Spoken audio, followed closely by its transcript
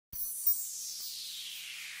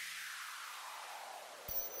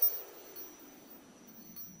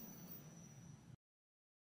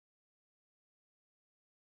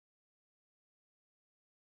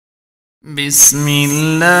بسم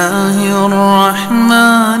الله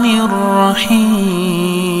الرحمن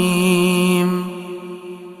الرحيم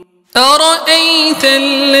أرأيت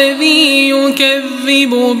الذي يكذب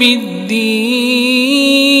بالدين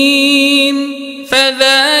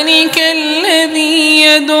فذلك الذي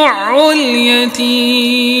يدع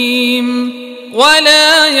اليتيم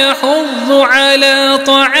ولا يحض على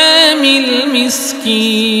طعام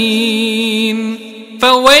المسكين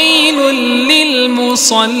فويل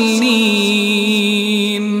للمصلين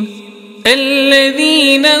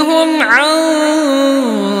الذين هم عن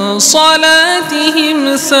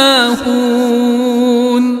صلاتهم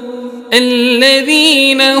ساهون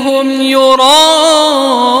الذين هم يراءون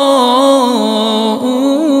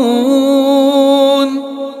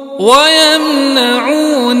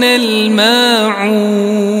ويمنعون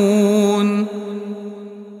الماعون.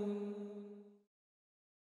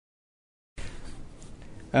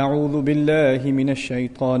 أعوذ بالله من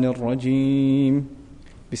الشيطان الرجيم.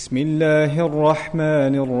 بسم الله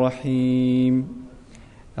الرحمن الرحيم.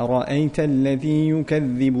 أرأيت الذي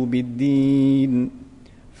يكذب بالدين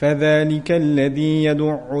فذلك الذي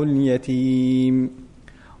يدع اليتيم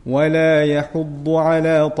ولا يحض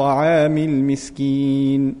على طعام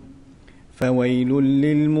المسكين فويل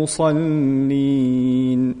للمصلين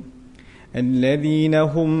الذين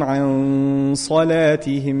هم عن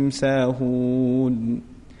صلاتهم ساهون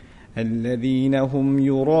الذين هم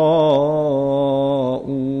يراءون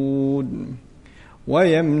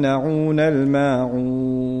ويمنعون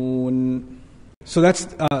الماعون. So that's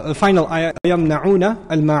the final ayah, يمنعون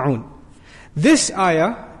الماعون. This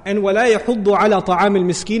ayah and ولا يحض على طعام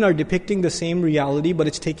المسكين are depicting the same reality, but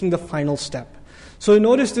it's taking the final step. So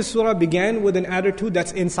notice this surah began with an attitude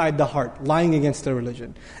that's inside the heart, lying against the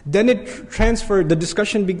religion. Then it transferred, the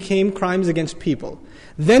discussion became crimes against people.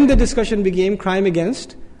 Then the discussion became crime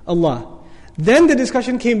against Allah. Then the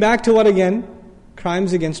discussion came back to what again?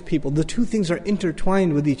 Crimes against people. The two things are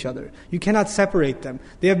intertwined with each other. You cannot separate them.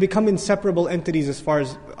 They have become inseparable entities as far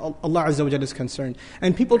as Allah Azza wa Jalla is concerned.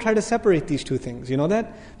 And people try to separate these two things. You know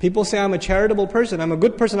that? People say, I'm a charitable person, I'm a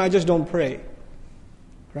good person, I just don't pray.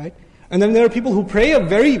 Right? And then there are people who pray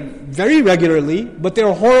very, very regularly, but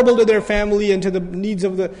they're horrible to their family and to the needs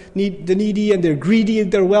of the needy, and they're greedy in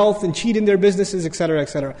their wealth and cheat in their businesses, etc.,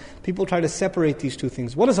 etc. People try to separate these two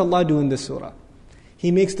things. What does Allah do in this surah?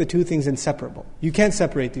 He makes the two things inseparable. You can't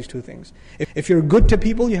separate these two things. If you're good to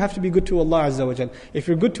people, you have to be good to Allah Azza wa Jal. If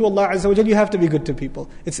you're good to Allah Azza wa Jal, you have to be good to people.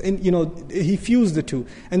 He fused the two.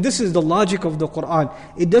 And this is the logic of the Qur'an.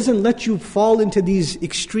 It doesn't let you fall into these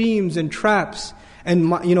extremes and traps and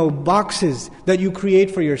boxes that you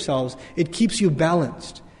create for yourselves. It keeps you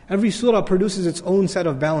balanced. Every surah produces its own set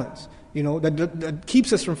of balance, that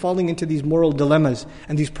keeps us from falling into these moral dilemmas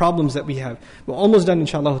and these problems that we have. We're almost done,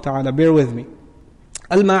 inshallah ta'ala. Bear with me.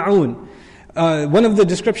 Al-Ma'un. One of the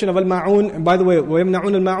description of Al-Ma'un, by the way, وَيَمْنَعُونَ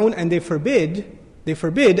الْمَعُونَ, and they forbid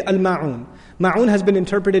Al-Ma'un. Ma'un has been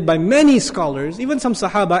interpreted by many scholars, even some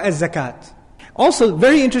Sahaba, as zakat. Also,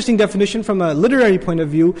 very interesting definition from a literary point of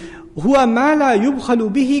view. هُوَ مَا لَا يُبْخَلُ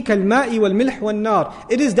بِهِ كَالْمَاءِ وَالْمِلْحِ وَالنَّارِ.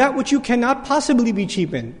 It is that which you cannot possibly be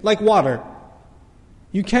cheap in, like water.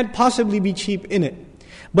 You can't possibly be cheap in it.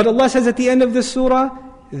 But Allah says at the end of this surah,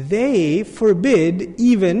 they forbid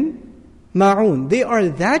even ma'un. They are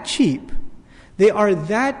that cheap. They are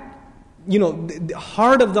that,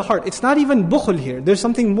 hard of the heart. It's not even bukhl here. There's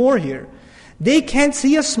something more here. They can't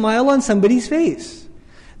see a smile on somebody's face.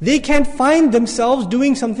 They can't find themselves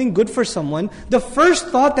doing something good for someone. The first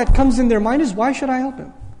thought that comes in their mind is, why should I help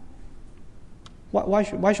him? Why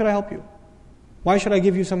should I help you? Why should I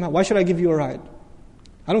give you some help? Why should I give you a ride?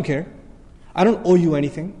 I don't care. I don't owe you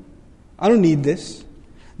anything. I don't need this.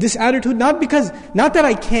 This attitude, not that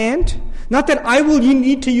I can't, not that you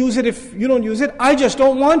need to use it if you don't use it. I just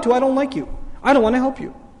don't want to. I don't like you. I don't want to help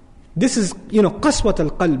you. This is, qaswat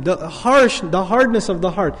al-qalb, the hardness of the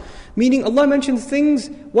heart. Meaning Allah mentions things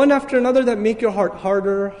one after another that make your heart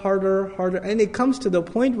harder. And it comes to the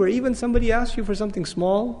point where even somebody asks you for something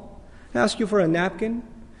small, they ask you for a napkin,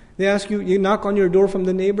 they ask you, you knock on your door from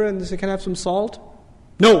the neighbor and they say, can I have some salt?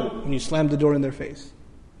 No! And you slam the door in their face.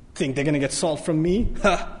 Think they're going to get salt from me?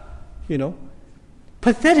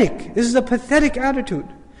 Pathetic. This is a pathetic attitude.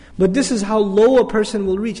 But this is how low a person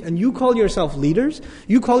will reach. And you call yourself leaders,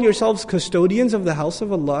 you call yourselves custodians of the house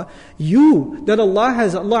of Allah. Allah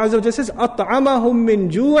Azza wa Jalla says, أَطْعَمَهُمْ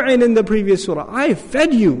مِنْ جُوعٍ in the previous surah. I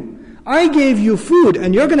fed you. I gave you food.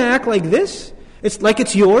 And you're going to act like this? It's like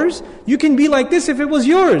it's yours? You can be like this if it was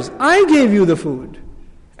yours. I gave you the food.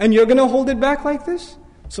 And you're going to hold it back like this?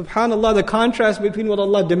 Subhanallah, the contrast between what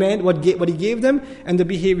Allah demanded, what He gave them, and the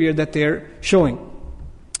behavior that they're showing.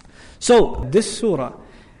 So, this surah,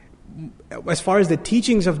 as far as the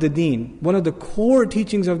teachings of the deen, one of the core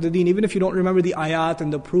teachings of the deen, even if you don't remember the ayat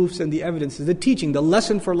and the proofs and the evidences, the teaching, the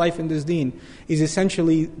lesson for life in this deen is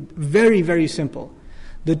essentially very, very simple.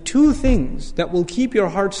 The two things that will keep your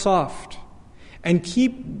heart soft and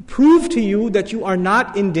prove to you that you are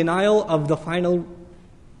not in denial of the final,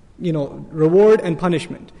 reward and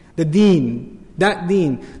punishment. The deen, that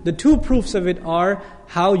deen. The two proofs of it are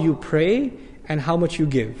how you pray and how much you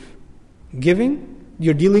give. Giving,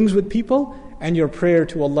 your dealings with people, and your prayer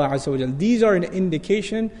to Allah Azza wa Jal. These are an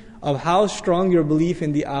indication of how strong your belief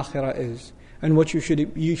in the akhirah is and what you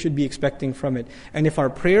should be expecting from it. And if our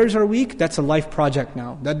prayers are weak, that's a life project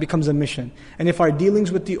now. That becomes a mission. And if our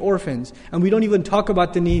dealings with the orphans, and we don't even talk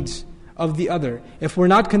about the needs of the other, if we're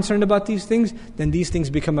not concerned about these things, then these things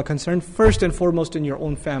become a concern first and foremost in your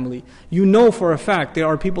own family. You know for a fact there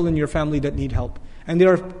are people in your family that need help. And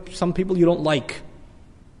there are some people you don't like.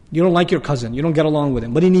 You don't like your cousin, you don't get along with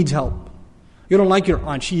him, but he needs help. You don't like your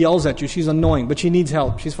aunt, she yells at you, she's annoying, but she needs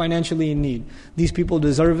help, she's financially in need. These people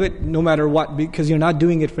deserve it no matter what, because you're not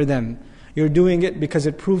doing it for them. You're doing it because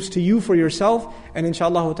it proves to you for yourself, and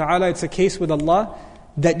inshallah ta'ala it's a case with Allah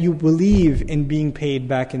that you believe in being paid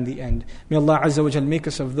back in the end. May Allah Azza wa Jal make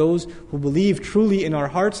us of those who believe truly in our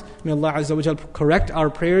hearts. May Allah Azza wa Jal correct our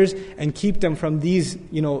prayers and keep them from these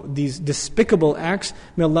despicable acts.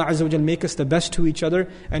 May Allah Azza wa Jal make us the best to each other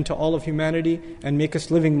and to all of humanity, and make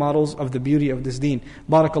us living models of the beauty of this deen.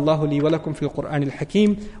 Barakallahu li wa lakum fil Qur'an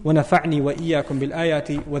al-Hakim wa nafa'ni wa iyyakum bil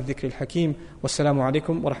ayati wa dhikr al-Hakim. Wassalamu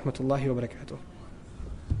alaikum wa rahmatullahi wa barakatuh.